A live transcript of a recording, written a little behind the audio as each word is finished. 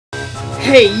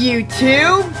Hey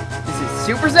YouTube! This is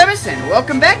Super Zemus and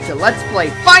welcome back to Let's Play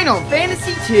Final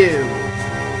Fantasy II!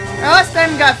 Now, last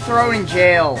time we got thrown in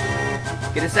jail.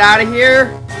 Get us out of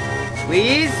here,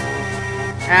 please?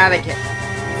 Ah, they can't.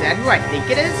 Is that who I think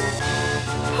it is?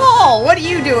 Paul, what are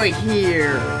you doing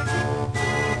here?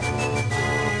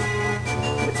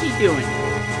 What's he doing?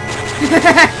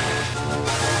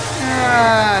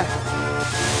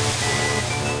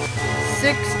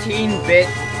 16-bit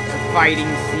fighting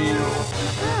scene.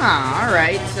 Ah,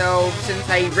 alright, so since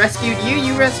I rescued you,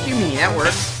 you rescue me. That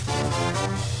works.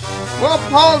 Well,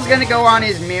 Paul's gonna go on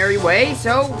his merry way,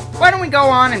 so why don't we go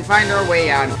on and find our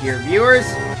way out of here, viewers?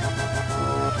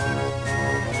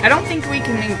 I don't think we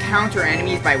can encounter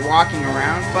enemies by walking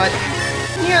around, but,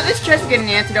 you know, this chest will get an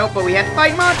antidote, but we have to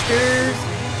fight monsters.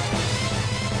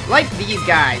 Like these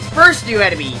guys. First new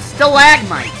enemy,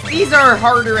 stalagmites. These are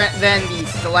harder than the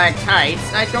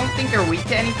stalactites. I don't think they're weak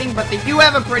to anything, but they do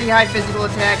have a pretty high physical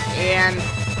attack and,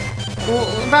 well,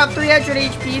 about 300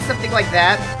 HP, something like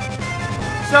that.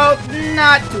 So,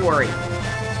 not to worry.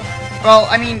 Well,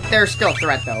 I mean, they're still a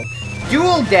threat, though.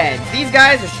 Dual deads. These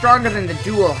guys are stronger than the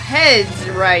dual heads,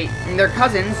 right? And they're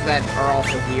cousins that are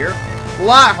also here. A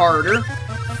lot harder.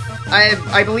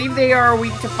 I believe they are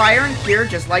weak to fire and cure,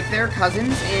 just like their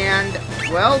cousins, and,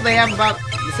 well, they have about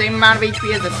the same amount of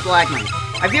HP as a stalagmite.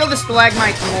 I feel the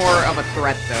stalagmite's more of a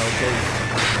threat, though,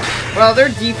 because, well, their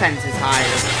defense is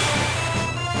higher.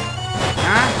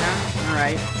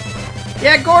 Alright.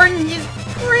 Yeah, Gordon, he's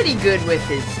pretty good with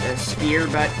his spear,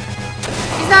 but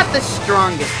he's not the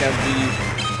strongest of the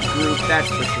group, that's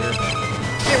for sure.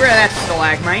 Get rid of that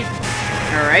stalagmite.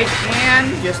 Alright, and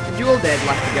just the dual dead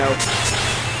left to go.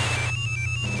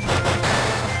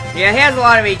 Yeah, he has a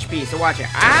lot of HP, so watch it.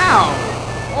 Ow!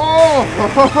 Oh!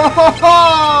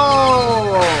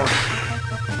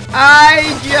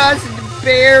 I just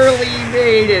barely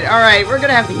made it. Alright, we're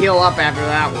gonna have to heal up after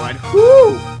that one.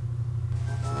 Whew!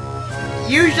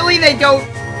 Usually they don't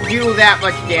do that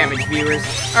much damage, viewers.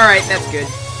 Alright, that's good.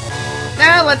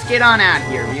 Now let's get on out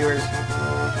here, viewers.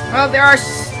 Well, there are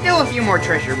still a few more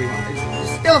treasure we want. There's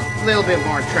still a little bit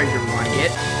more treasure we want to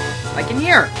get. Like in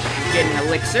here. Get an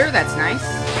elixir, that's nice.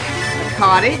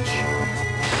 Cottage,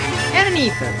 and an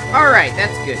ether. Alright,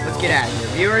 that's good. Let's get out of here,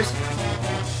 viewers.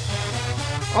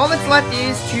 All that's left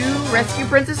is to rescue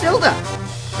Princess Hilda.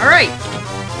 Alright.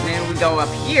 And then we go up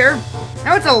here.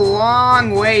 Now it's a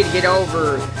long way to get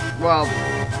over. Well,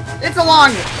 it's a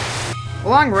long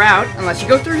route, unless you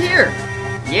go through here.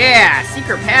 Yeah,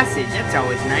 secret passage. That's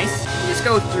always nice. You just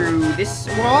go through this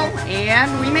wall,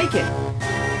 and we make it.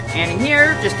 And in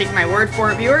here, just take my word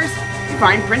for it, viewers, you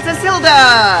find Princess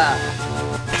Hilda!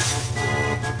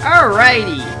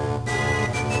 Alrighty.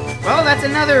 Well, that's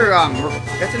another,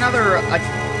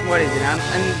 what is it?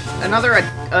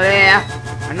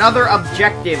 Another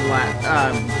objective,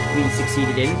 we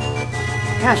succeeded in.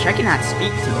 Gosh, I cannot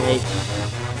speak today.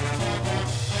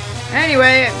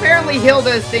 Anyway, apparently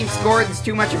Hilda thinks Gordon's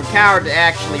too much of a coward to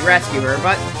actually rescue her,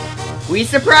 but we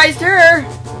surprised her!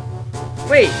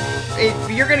 Wait,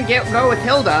 if you're gonna go with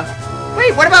Hilda,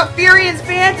 wait, what about Furion's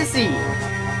fantasy?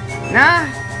 Nah,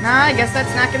 I guess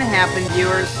that's not gonna happen,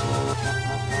 viewers.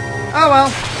 Oh well.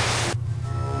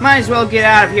 Might as well get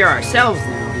out of here ourselves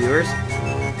now, viewers.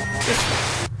 Just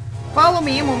follow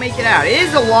me and we'll make it out. It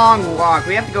is a long walk.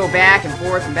 We have to go back and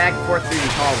forth through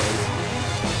these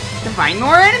hallways to find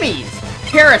more enemies.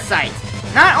 Parasites.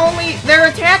 Not only, their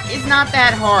attack is not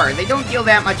that hard. They don't deal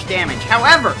that much damage.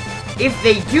 However, if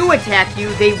they do attack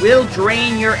you, they will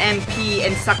drain your MP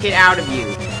and suck it out of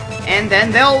you. And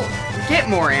then they'll get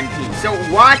more MP. So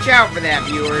watch out for that,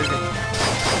 viewers.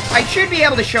 I should be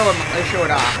able to show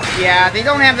it off. Yeah, they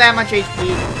don't have that much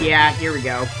HP. Yeah, here we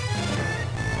go.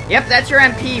 Yep, that's your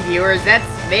MP, viewers.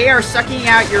 They are sucking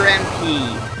out your MP.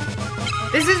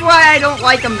 This is why I don't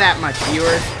like them that much,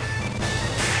 viewers.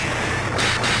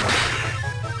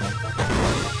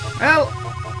 Well,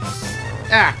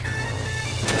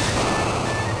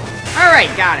 alright,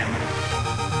 got him.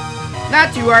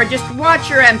 Not too hard, just watch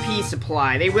your MP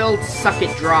supply. They will suck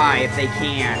it dry if they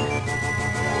can.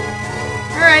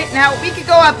 Alright, now we could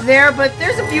go up there, but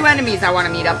there's a few enemies I want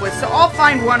to meet up with, so I'll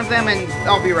find one of them and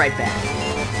I'll be right back.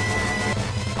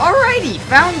 Alrighty,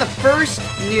 found the first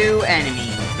new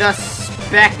enemy, the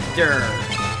Spectre.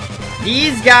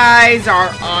 These guys are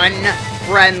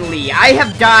unfriendly. I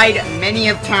have died many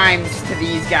of times to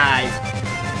these guys.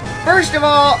 First of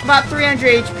all, about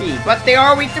 300 HP, but they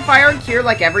are weak to fire and cure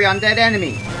like every undead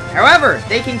enemy. However,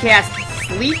 they can cast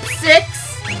Sleep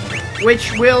 6,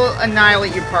 which will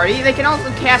annihilate your party. They can also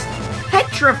cast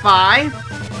Petrify,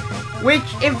 which,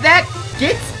 if that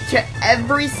gets to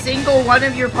every single one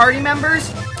of your party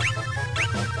members,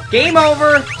 Game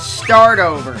over, start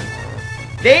over.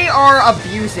 They are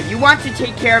abusive. You want to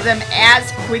take care of them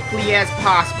as quickly as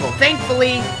possible.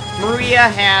 Thankfully, Maria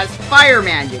has fire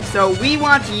magic, so we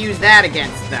want to use that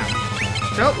against them.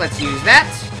 So, let's use that.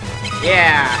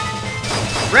 Yeah.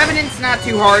 Revenant's not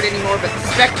too hard anymore, but the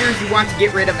Spectres you want to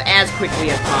get rid of as quickly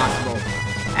as possible.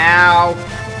 Ow.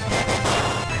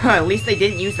 At least they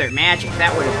didn't use their magic.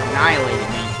 That would have annihilated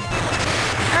me.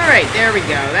 Alright, there we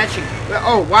go. That should...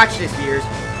 Oh, watch this, viewers.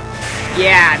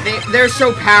 Yeah, they're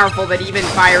so powerful that even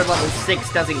fire level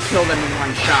 6 doesn't kill them in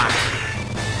one shot.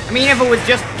 I mean, if it was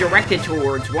just directed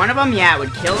towards one of them, yeah, it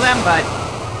would kill them, but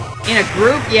in a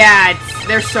group, yeah,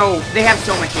 they have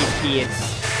so much HP,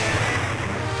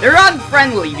 they're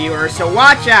unfriendly, viewers, so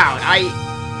watch out. I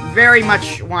very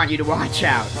much want you to watch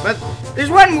out. But there's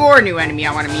one more new enemy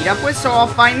I want to meet up with, so I'll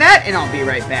find that, and I'll be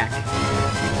right back.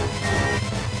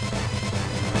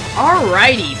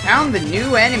 Alrighty, found the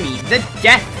new enemy, the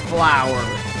Death Flower.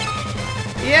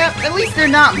 Yeah, at least they're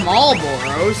not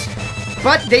Marlboros,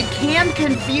 but they can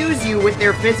confuse you with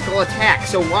their physical attack,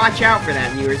 so watch out for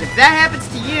that, viewers. If that happens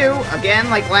to you, again,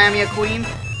 like Lamia Queen,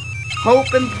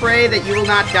 hope and pray that you will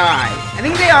not die. I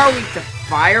think they are weak to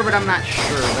fire, but I'm not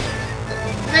sure. But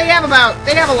they have a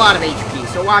lot of HP,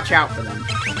 so watch out for them.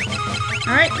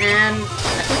 Alright, and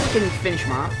I think we can finish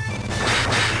them off.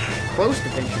 Close to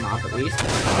finish them off, at least.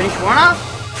 Finish one off?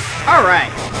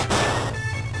 Alright.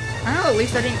 Well, at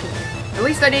least I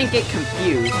didn't get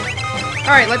confused.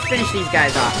 Alright, let's finish these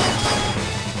guys off now.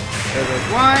 There goes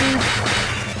one.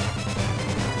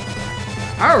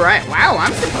 Alright, wow,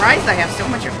 I'm surprised I have so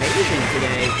much evasion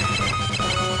today.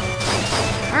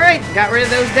 Alright, got rid of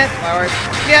those Death Flowers.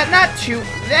 Yeah, not too...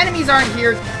 The enemies aren't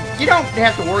here. You don't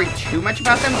have to worry too much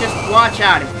about them, just watch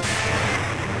out.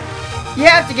 You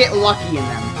have to get lucky in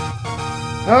them.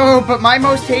 Oh, but my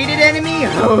most hated enemy?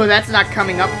 Oh, that's not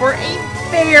coming up for a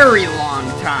very long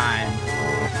time.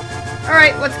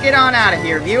 Alright, let's get on out of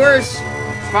here, viewers.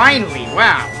 Finally,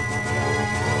 wow.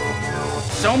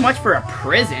 So much for a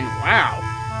prison, wow.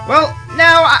 Well,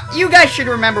 now, you guys should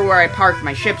remember where I parked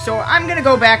my ship, so I'm gonna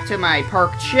go back to my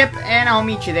parked ship, and I'll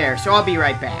meet you there, so I'll be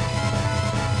right back.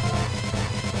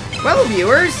 Well,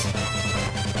 viewers,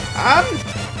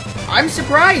 I'm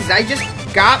surprised. I just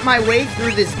got my way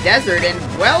through this desert, and,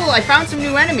 well, I found some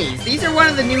new enemies. These are one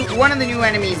of the new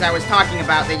enemies I was talking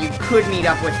about that you could meet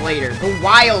up with later. The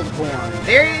Wild Horn.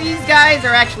 These guys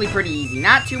are actually pretty easy.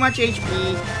 Not too much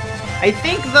HP. I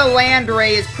think the Land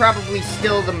Ray is probably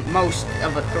still the most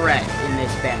of a threat in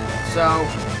this battle, so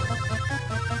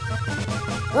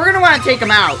we're going to want to take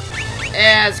them out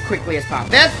as quickly as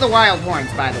possible. That's the Wild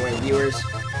Horns, by the way, viewers.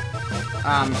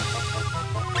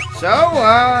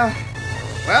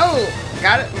 Well,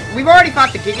 we've already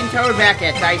fought the Gigantoad back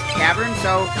at Dice Cavern,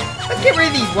 so let's get rid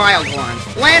of these Wild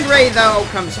Horns. Land Ray, though,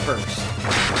 comes first.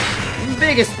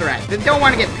 Biggest threat. They don't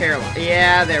want to get paralyzed.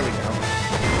 Yeah, there we go.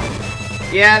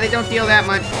 Yeah, they don't deal that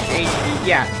much HP.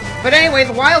 Yeah. But anyway,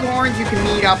 the Wild Horns you can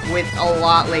meet up with a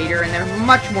lot later, and they're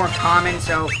much more common,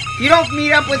 so if you don't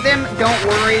meet up with them, don't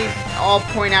worry. I'll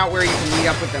point out where you can meet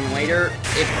up with them later,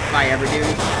 if I ever do.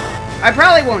 I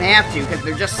probably won't have to, because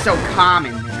they're just so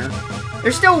common there.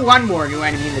 There's still one more new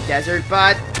enemy in the desert,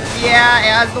 but yeah,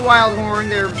 as the Wild Horn,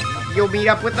 you'll meet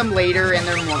up with them later, and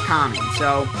they're more common,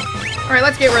 so... Alright,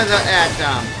 let's get rid of that,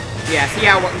 yeah, see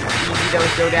how easy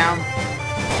those go down?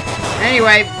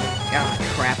 Anyway, oh,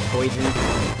 crap, poison.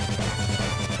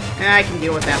 I can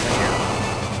deal with that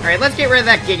later. Alright, let's get rid of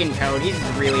that Gigantoad. He's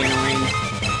really annoying.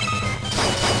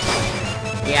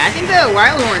 Yeah, I think the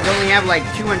Wild Horns only have like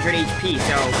 200 HP,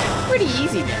 so pretty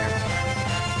easy there.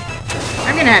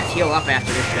 I'm gonna have to heal up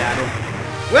after this battle.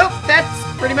 Well, that's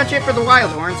pretty much it for the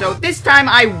Wild Horn, so this time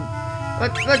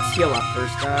let's heal up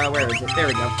first. Where is it? There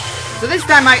we go. So this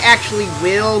time I actually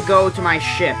will go to my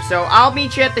ship. So I'll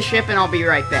meet you at the ship and I'll be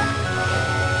right back.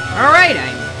 Alright,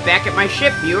 I'm back at my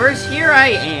ship, viewers. Here I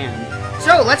am.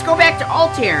 So, let's go back to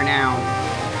Altair now.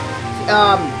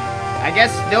 I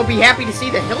guess they'll be happy to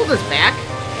see that Hilda's back.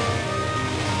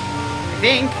 I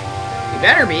think. They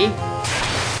better be.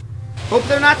 Hope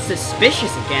they're not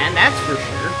suspicious again, that's for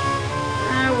sure.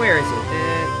 Where is it?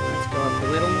 Let's go up a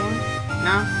little more.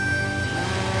 No?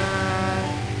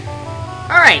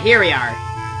 Alright, here we are.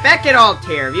 Back at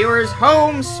Altair, viewers.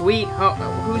 Home sweet home.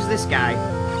 Who's this guy?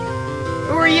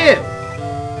 Who are you?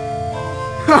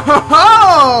 Ho ho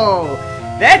ho!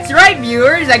 That's right,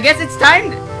 viewers. I guess it's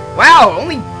time to... Wow,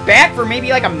 only back for maybe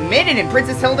like a minute, and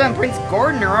Princess Hilda and Prince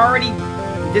Gordon are already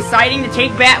deciding to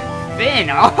take back Fynn.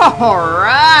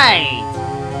 Alright!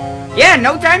 Yeah,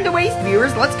 no time to waste,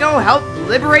 viewers. Let's go help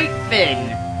liberate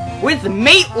Fynn. With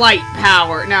Mate Light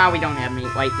power. No, we don't have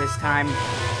Mate Light this time.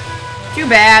 Too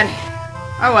bad.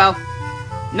 Oh well.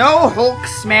 No Hulk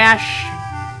Smash.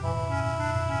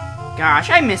 Gosh,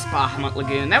 I miss Bahamut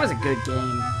Lagoon. That was a good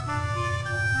game.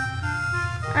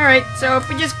 Alright, so if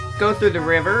we just go through the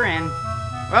river and...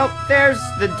 Well, there's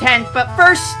the tent, but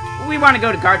first we want to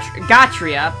go to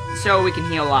Gotria so we can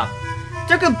heal up.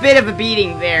 Took a bit of a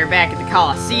beating there back at the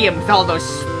Coliseum with all those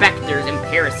specters and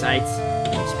parasites.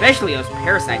 Especially those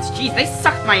parasites. Jeez, they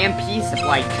sucked my MP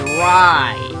supply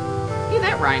dry. Hey,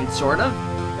 that rhymed, sort of.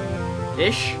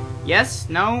 Ish? Yes?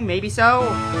 No? Maybe so?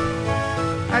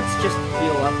 Let's just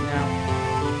heal up now.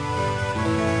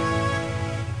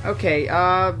 Okay,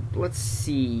 let's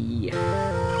see.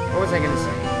 What was I gonna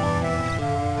say?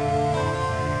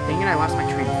 Dang it, I lost my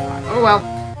train of thought. Oh well.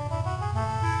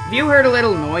 If you heard a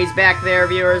little noise back there,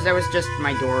 viewers, that was just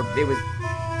my door. It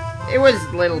was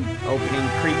little opening,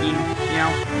 creaking, you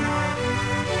know?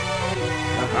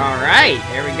 Alright,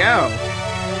 there we go.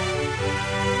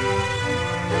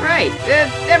 Alright,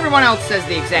 everyone else says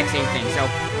the exact same thing, so...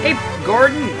 Hey,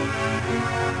 Gordon!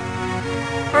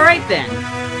 Alright then.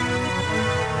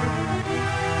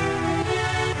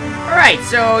 Alright,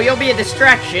 so you'll be a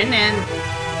distraction, and...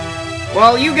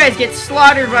 While you guys get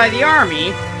slaughtered by the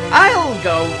army,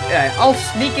 I'll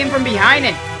sneak in from behind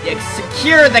and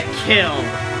secure the kill.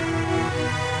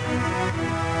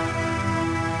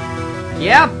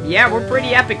 Yeah, we're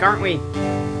pretty epic, aren't we?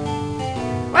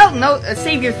 Well, no,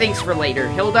 save your things for later,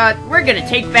 Hilda. We're gonna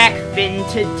take back Fynn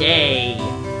today.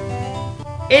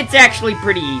 It's actually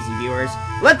pretty easy, viewers.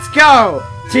 Let's go!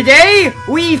 Today,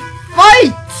 we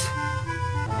fight!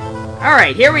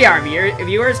 Alright, here we are,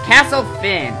 viewers. Castle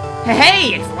Fynn.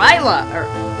 Hey, it's Leila! Or,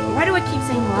 why do I keep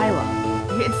saying Leila?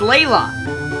 It's Leila.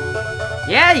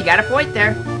 Yeah, you got a point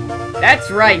there.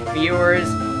 That's right, viewers.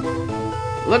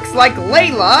 Looks like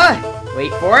Leila,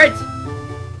 wait for it,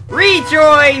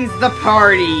 rejoins the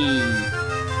party.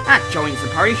 Not joins the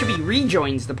party, should be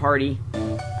rejoins the party.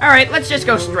 Alright, let's just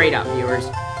go straight up, viewers.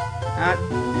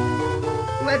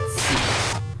 Let's see.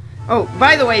 Oh,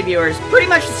 by the way, viewers, pretty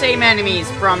much the same enemies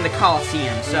from the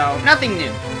Coliseum, so nothing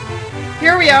new.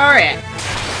 Here we are in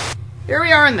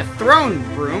the throne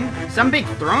room. Some big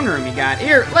throne room you got.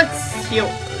 Here, let's heal.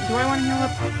 Do I want to heal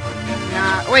up?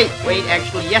 Nah, wait,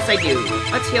 actually, yes I do.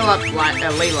 Let's heal up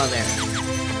Leila there.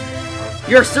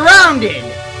 You're surrounded!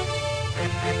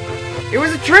 It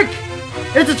was a trick!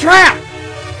 It's a trap!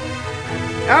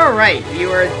 Alright,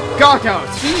 viewers,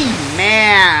 Gottos, he's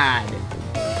mad!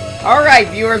 Alright,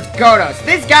 viewers, Gottos.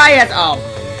 This guy has,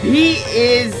 he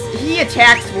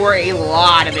attacks for a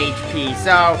lot of HP,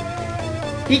 so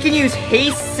he can use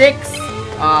Haste 6,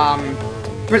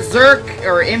 Berserk,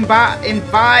 or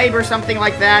Imbibe or something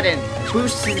like that, and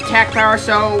boosts his attack power,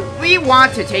 so we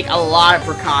want to take a lot of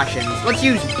precautions. Let's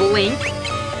use Blink.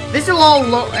 This will all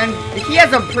low, and he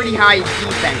has a pretty high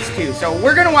defense too, so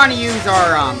we're gonna want to use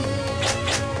our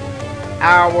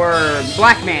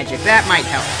Black Magic. That might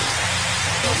help.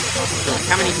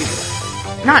 How many people?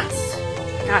 Nuts!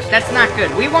 Gosh, that's not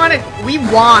good. We want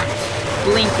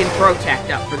Blink and Protect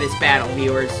up for this battle,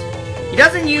 viewers. He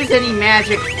doesn't use any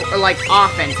magic, or like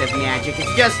offensive magic.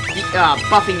 It's just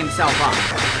buffing himself up.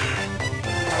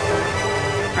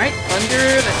 Alright,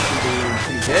 Thunder, that should be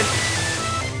pretty good.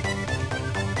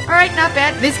 Alright, not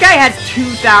bad. This guy has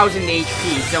 2,000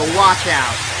 HP, so watch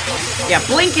out. Yeah,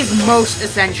 Blink is most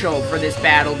essential for this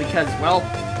battle because, well,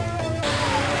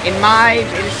 I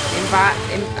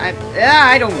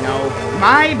don't know.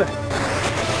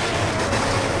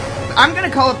 I'm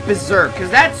gonna call it Berserk, because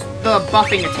that's the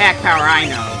buffing attack power I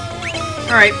know.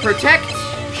 Alright, Protect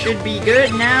should be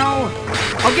good now.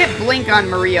 I'll get Blink on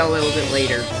Maria a little bit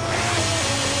later.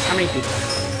 How many people?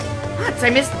 What? I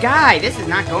missed Guy. This is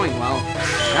not going well.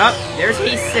 Oh, there's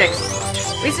Haste 6.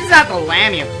 At least it's not the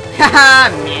Lamia. Haha,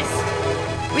 missed.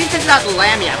 At least it's not the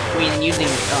Lamia Queen using,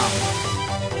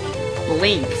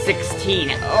 Blink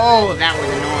 16. Oh, that was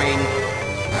annoying.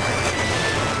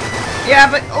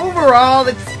 Yeah, but overall,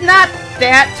 it's not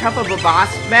that tough of a boss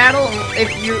battle.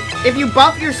 If you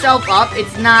buff yourself up,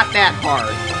 it's not that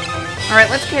hard. Alright,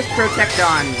 let's cast Protect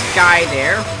on Guy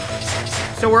there.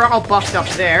 So we're all buffed up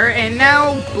there. And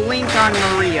now Blink on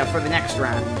Maria for the next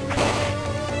round.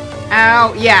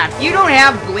 Ow, yeah, if you don't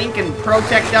have Blink and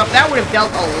Protect up, that would have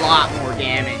dealt a lot more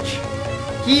damage.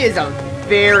 He is a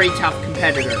very tough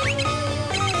competitor.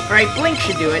 Alright, Blink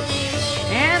should do it.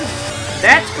 And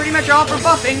that's pretty much all for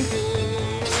buffing.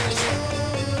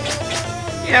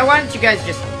 Yeah, why don't you guys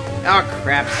just... Oh,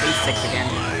 crap. Haste 6 again.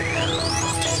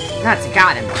 That's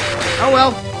got him. Oh,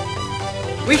 well.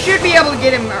 We should be able to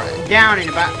get him down in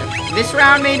about... this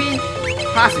round, maybe?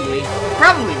 Possibly.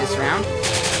 Probably this round.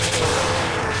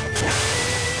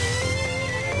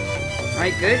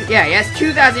 Alright, good. Yeah, he has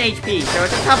 2,000 HP, so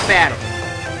it's a tough battle.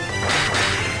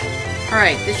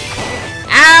 Alright, this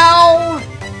ow!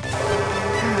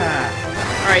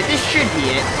 Alright, this should be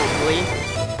it, hopefully.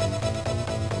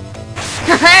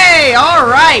 Hey!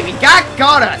 Alright, we got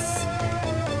Gottos!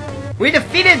 We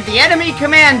defeated the enemy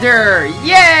commander!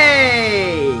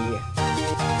 Yay!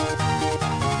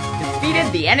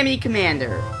 Defeated the enemy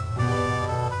commander.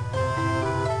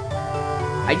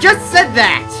 I just said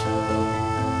that!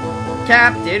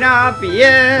 Captain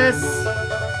Obvious!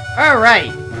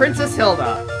 Alright, Princess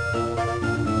Hilda.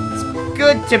 It's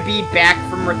good to be back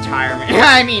from retirement.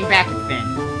 I mean, back at Fynn.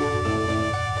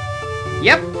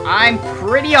 Yep, I'm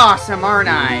pretty awesome, aren't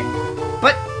I?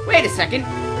 But, wait a second.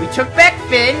 We took back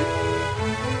Fynn.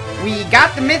 We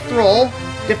got the Mithril.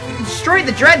 Destroyed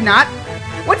the Dreadnought.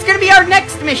 What's gonna be our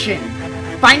next mission?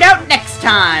 Find out next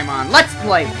time on Let's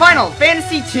Play Final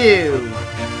Fantasy II.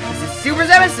 This is Super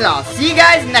Zemus, and I'll see you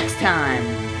guys next time.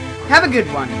 Have a good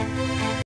one.